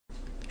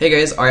Hey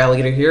guys,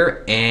 iAligator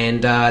here,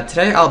 and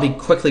today I'll be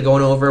quickly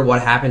going over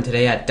what happened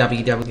today at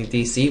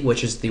WWDC,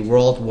 which is the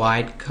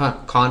worldwide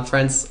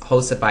conference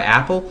hosted by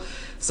Apple.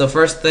 So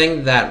first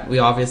thing that we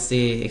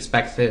obviously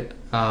expected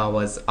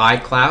was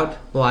iCloud.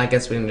 Well, I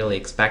guess we didn't really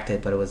expect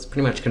it, but it was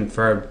pretty much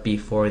confirmed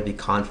before the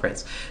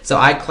conference. So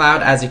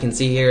iCloud, as you can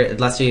see here, it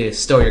lets you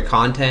store your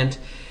content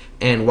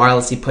and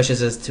wirelessly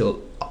pushes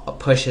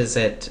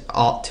it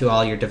to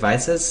all your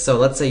devices. So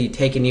let's say you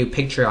take a new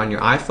picture on your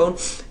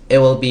iPhone, it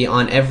will be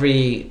on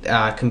every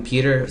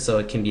computer, so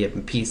it can be a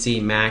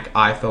PC, Mac,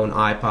 iPhone,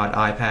 iPod,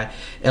 iPad.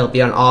 It'll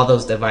be on all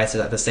those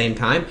devices at the same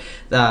time.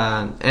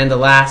 And the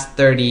last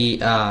 30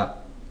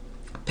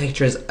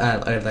 pictures,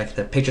 like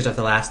the pictures of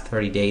the last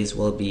 30 days,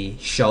 will be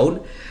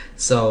shown.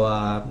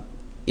 So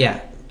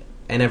yeah,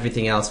 and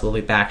everything else will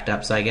be backed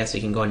up. So I guess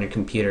you can go on your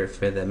computer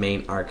for the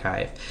main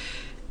archive.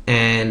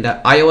 And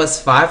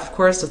iOS 5, of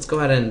course. Let's go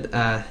ahead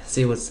and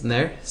see what's in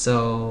there.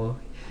 So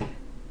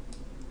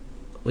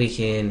we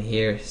can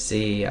here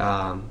see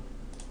all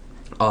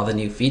the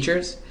new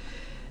features.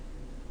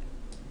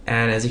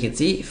 And as you can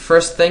see,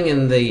 first thing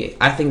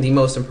I think the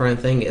most important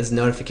thing is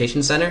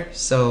Notification Center.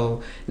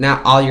 So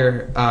now all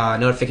your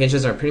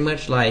notifications are pretty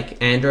much like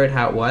Android,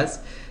 how it was.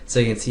 So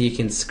you can see you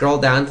can scroll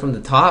down from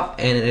the top,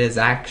 and it is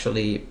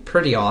actually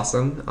pretty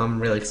awesome. I'm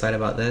really excited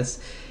about this.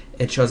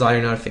 It shows all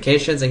your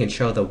notifications. It can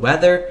show the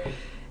weather.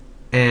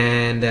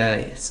 And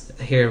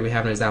here we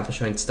have an example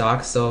showing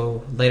stocks.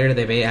 So later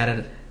they may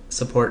add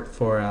support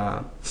for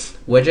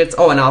widgets.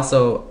 Oh, and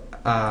also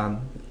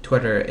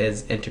Twitter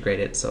is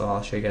integrated, so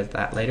I'll show you guys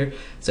that later.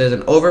 So there's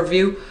an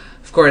overview.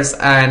 Of course,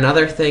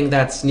 another thing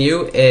that's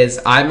new is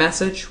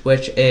iMessage,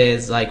 which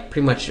is like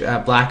pretty much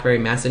BlackBerry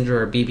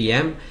Messenger or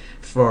BBM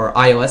for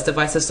iOS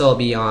devices. So it'll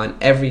be on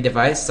every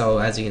device. So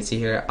as you can see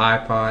here,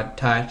 iPod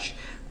Touch,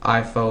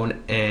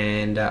 iPhone,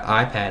 and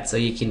iPad. So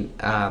you can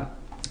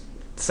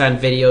send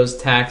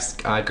videos,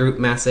 text, group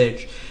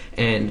message,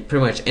 and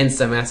pretty much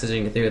instant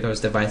messaging through those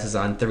devices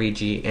on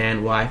 3G and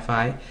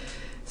Wi-Fi.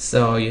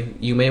 So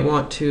you may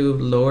want to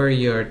lower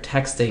your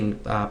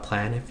texting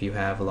plan if you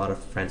have a lot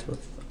of friends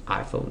with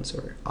iPhones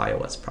or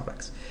iOS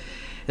products.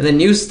 And the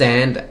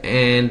newsstand,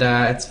 and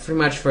it's pretty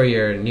much for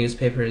your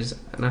newspapers.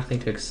 Nothing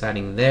too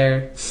exciting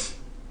there.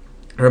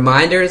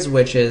 Reminders,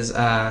 which is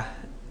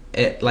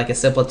like a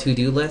simple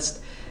to-do list.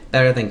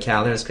 Better than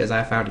calendars, because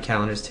I found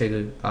calendars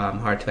too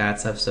hard to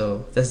add stuff.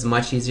 So this is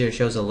much easier. It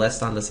shows a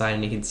list on the side,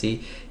 and you can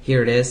see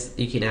here it is.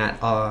 You can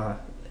add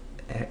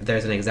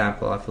there's an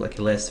example of like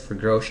a list for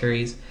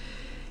groceries,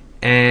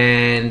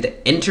 and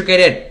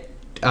integrated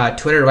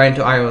Twitter right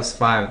into iOS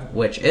 5,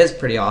 which is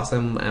pretty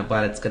awesome.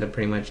 But it's gonna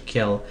pretty much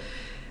kill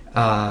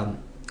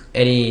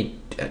any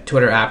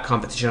Twitter app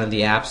competition on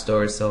the App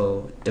Store.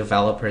 So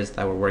developers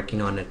that were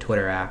working on a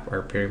Twitter app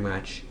are pretty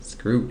much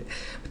screwed,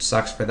 which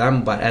sucks for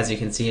them. But as you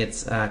can see,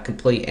 it's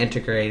completely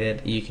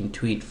integrated. You can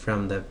tweet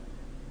from the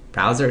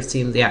browser, it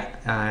seems. Yeah,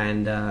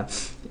 and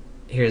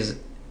here's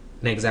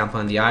an example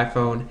on the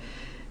iPhone.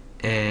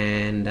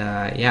 And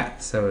yeah,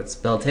 so it's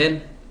built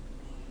in,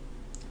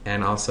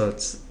 and also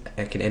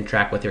it can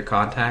interact with your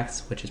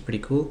contacts, which is pretty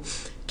cool.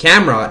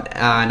 Camera,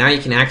 now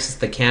you can access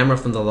the camera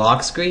from the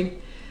lock screen,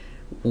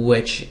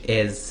 which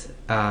is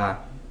I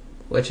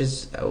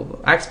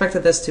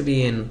expected this to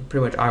be in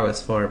pretty much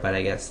iOS 4, but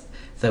I guess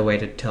they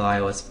waited till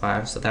iOS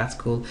 5, so that's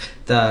cool.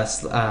 The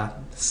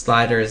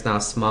slider is now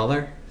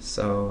smaller,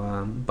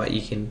 so but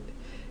you can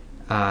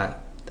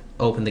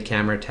open the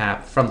camera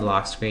tab from the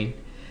lock screen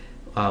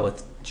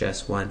with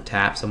just one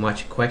tap, so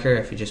much quicker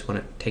if you just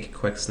want to take a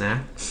quick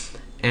snap.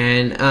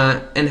 And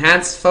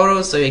enhanced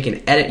photos, so you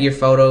can edit your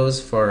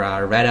photos for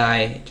red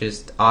eye,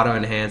 just auto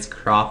enhance,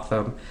 crop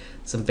them,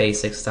 some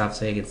basic stuff,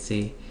 so you can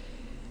see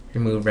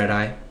remove red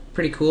eye.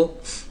 Pretty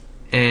cool.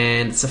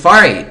 And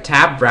Safari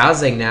tab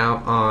browsing now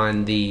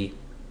on the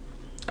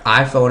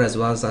iPhone as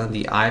well as on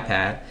the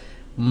iPad.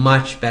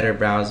 Much better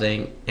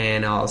browsing,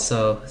 and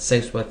also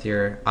syncs with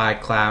your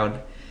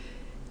iCloud.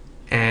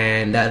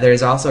 And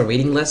there's also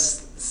reading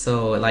lists,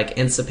 so like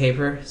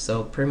Instapaper,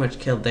 so pretty much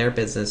killed their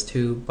business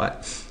too,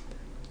 but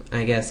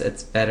I guess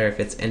it's better if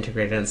it's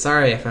integrated. And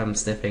sorry if I'm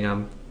sniffing,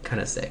 I'm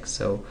kind of sick,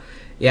 so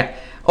yeah.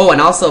 Oh,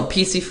 and also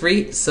PC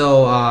free,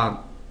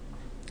 so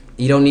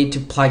you don't need to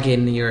plug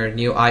in your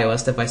new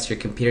iOS device to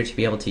your computer to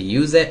be able to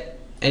use it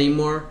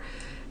anymore.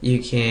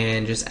 You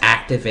can just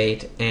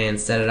activate and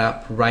set it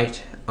up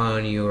right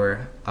on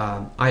your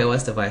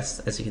iOS device,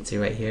 as you can see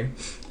right here,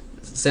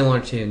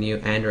 similar to new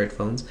Android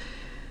phones.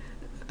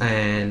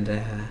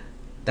 And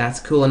that's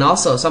cool. And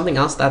also something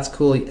else that's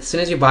cool, as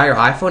soon as you buy your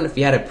iPhone, if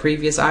you had a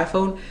previous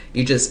iPhone,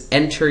 you just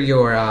enter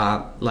your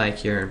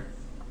like your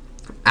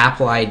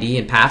Apple ID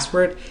and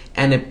password,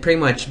 and it pretty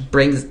much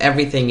brings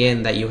everything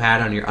in that you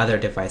had on your other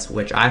device,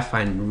 which I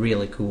find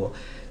really cool.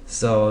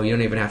 So you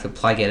don't even have to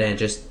plug it in, it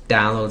just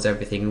downloads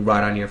everything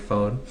right on your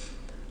phone.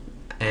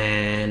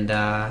 And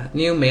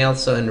new mail,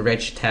 so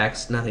enriched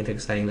text, nothing too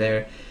exciting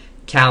there.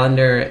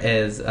 Calendar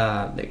is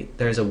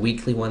there's a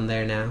weekly one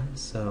there now,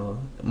 so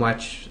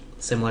much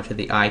similar to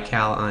the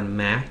iCal on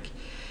Mac.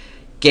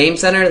 Game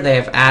Center, they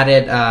have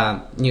added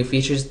new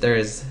features.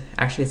 There's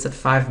actually, it's at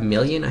 5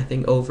 million, I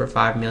think over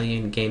 5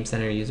 million Game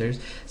Center users.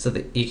 So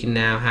that you can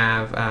now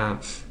have,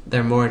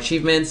 there are more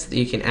achievements.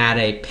 You can add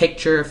a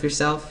picture of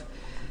yourself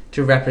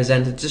to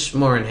represent it, just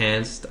more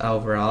enhanced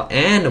overall.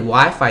 And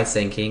Wi-Fi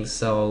syncing,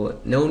 so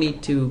no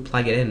need to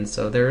plug it in.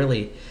 So they're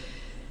really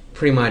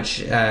pretty much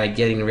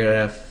getting rid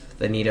of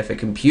the need of a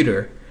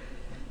computer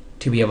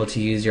to be able to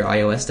use your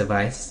iOS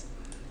device.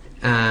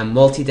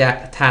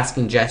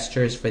 Multitasking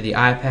gestures for the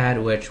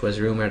iPad, which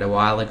was rumored a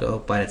while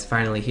ago, but it's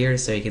finally here,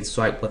 so you can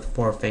swipe with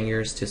 4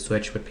 fingers to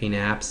switch between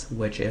apps,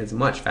 which is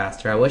much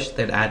faster. I wish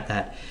they'd add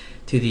that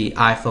to the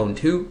iPhone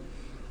too,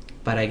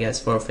 but I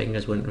guess 4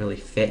 fingers wouldn't really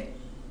fit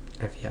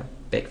if you have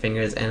big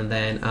fingers. And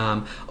then,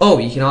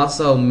 you can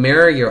also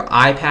mirror your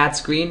iPad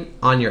screen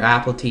on your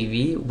Apple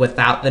TV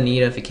without the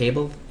need of a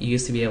cable. You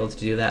used to be able to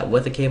do that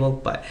with a cable,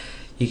 but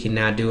you can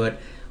now do it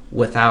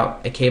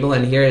without a cable.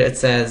 And here it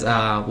says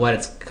what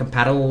it's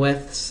compatible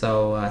with.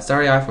 So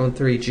sorry, iPhone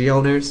 3G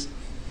owners,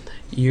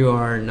 you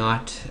are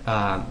not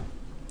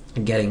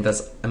getting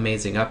this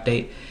amazing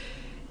update.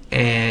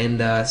 And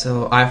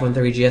so iPhone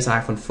 3GS,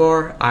 iPhone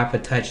 4,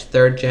 iPod Touch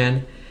 3rd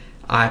Gen,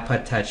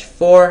 iPod Touch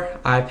 4,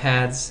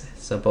 iPads,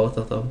 so both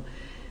of them.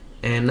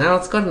 And now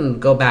let's go ahead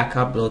and go back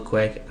up real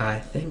quick. I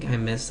think I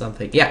missed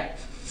something. Yeah,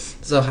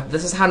 so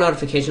this is how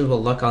notifications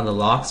will look on the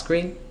lock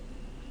screen.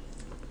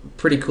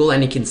 Pretty cool.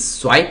 And you can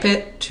swipe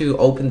it to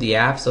open the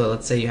app. So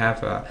let's say you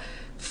have a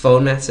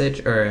phone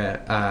message or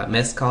a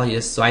missed call, you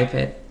just swipe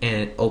it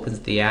and it opens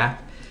the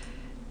app.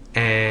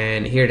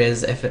 And here it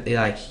is, if it,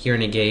 like you're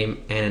in a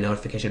game and a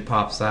notification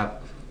pops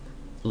up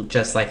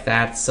just like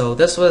that. So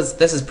this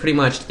is pretty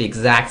much the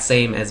exact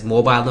same as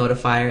mobile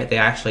notifier. They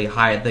actually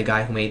hired the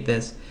guy who made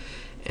this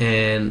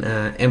and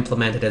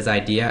implemented his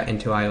idea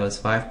into iOS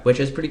 5,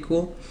 which is pretty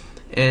cool.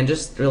 And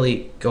just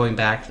really going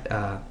back,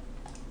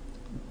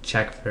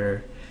 check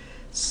for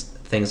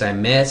things I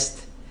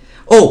missed.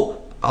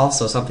 Oh,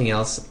 also something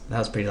else that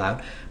was pretty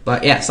loud.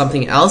 But yeah,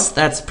 something else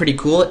that's pretty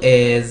cool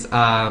is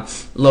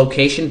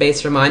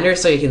location-based reminder.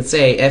 So you can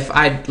say, if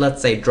I,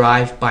 let's say,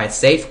 drive by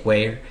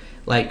Safeway,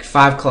 like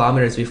 5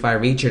 kilometers before I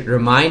reach it,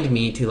 remind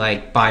me to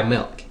like buy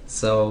milk.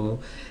 So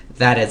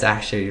that is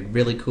actually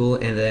really cool.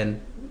 And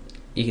then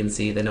you can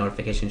see the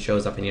notification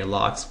shows up in your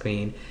lock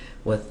screen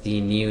with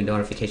the new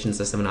notification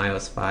system in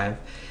iOS 5.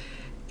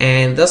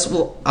 And this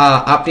will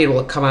update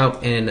will come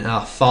out in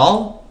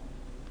fall.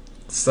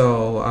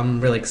 So I'm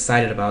really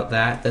excited about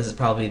that. This is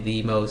probably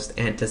the most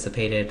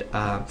anticipated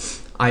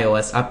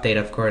iOS update.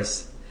 Of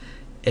course,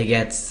 it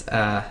gets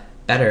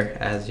better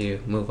as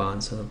you move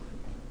on, so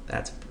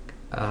that's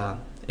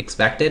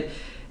expected.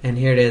 And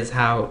here it is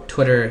how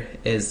Twitter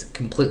is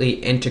completely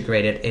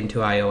integrated into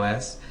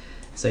iOS,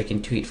 so you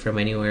can tweet from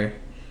anywhere.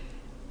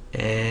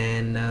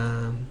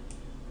 And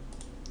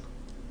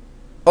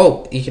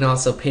you can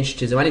also pinch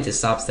to zoom. I need to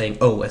stop saying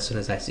 "oh" as soon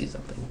as I see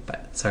something,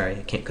 but sorry,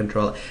 I can't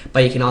control it.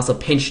 But you can also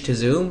pinch to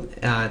zoom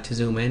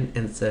in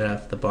instead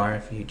of the bar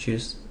if you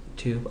choose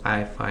to.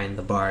 I find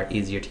the bar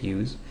easier to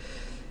use,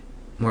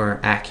 more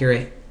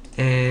accurate.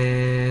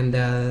 And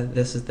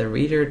this is the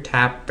reader,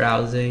 tap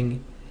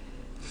browsing,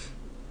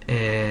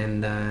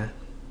 and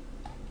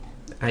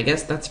I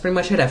guess that's pretty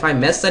much it. If I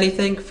missed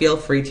anything, feel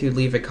free to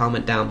leave a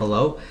comment down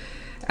below.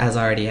 As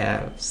I already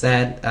have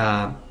said,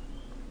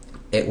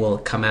 it will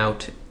come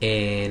out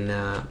in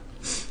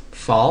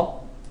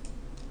fall.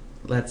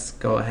 Let's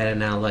go ahead and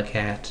now look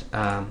at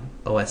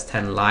OS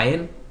X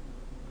Lion.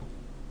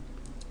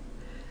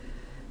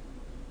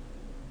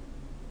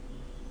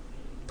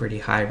 Pretty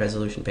high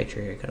resolution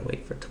picture here. Gotta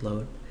wait for it to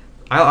load.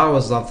 I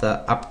always love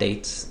the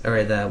updates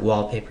or the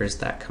wallpapers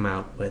that come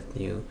out with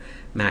new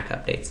Mac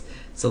updates.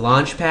 So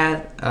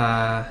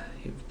Launchpad,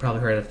 you've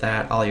probably heard of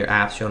that. All your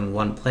apps shown in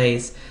one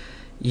place.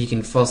 You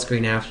can full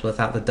screen apps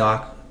without the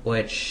dock,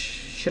 which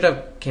should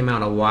have came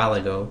out a while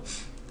ago.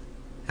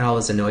 It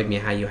always annoyed me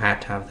how you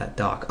had to have that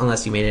dock,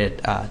 unless you made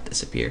it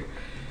disappear,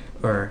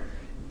 or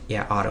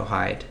yeah, auto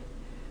hide.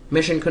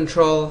 Mission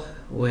control,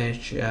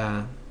 which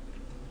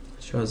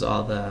shows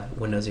all the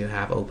windows you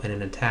have open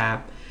in a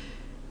tab.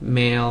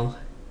 Mail,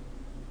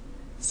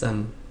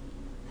 some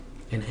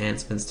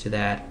enhancements to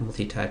that,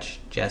 multi-touch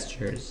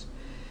gestures,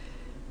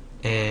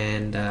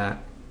 and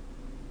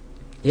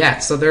yeah.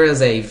 So there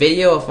is a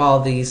video of all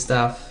these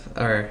stuff,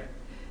 or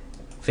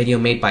video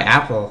made by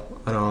Apple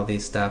on all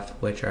these stuff,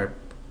 which are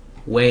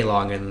way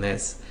longer than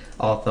this,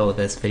 although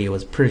this video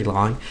was pretty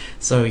long.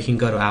 So you can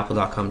go to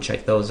apple.com,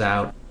 check those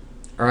out.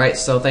 Alright,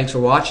 so thanks for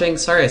watching.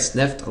 Sorry I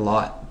sniffed a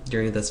lot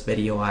during this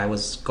video. I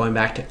was going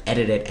back to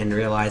edit it and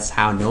realized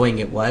how annoying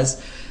it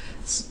was.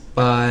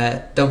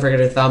 But don't forget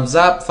to thumbs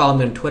up, follow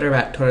me on Twitter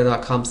at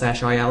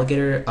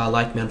twitter.com/iAligator,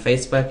 like me on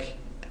Facebook,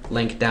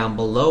 link down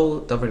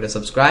below. Don't forget to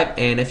subscribe,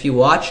 and if you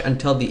watch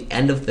until the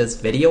end of this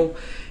video,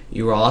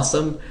 you're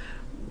awesome.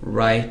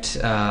 Write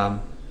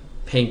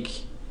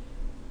pink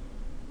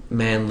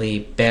manly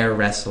bear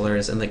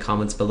wrestlers in the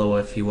comments below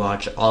if you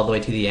watch all the way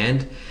to the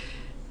end.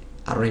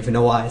 I don't even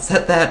know why I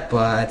said that,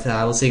 but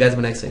we'll see you guys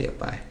in my next video.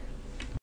 Bye.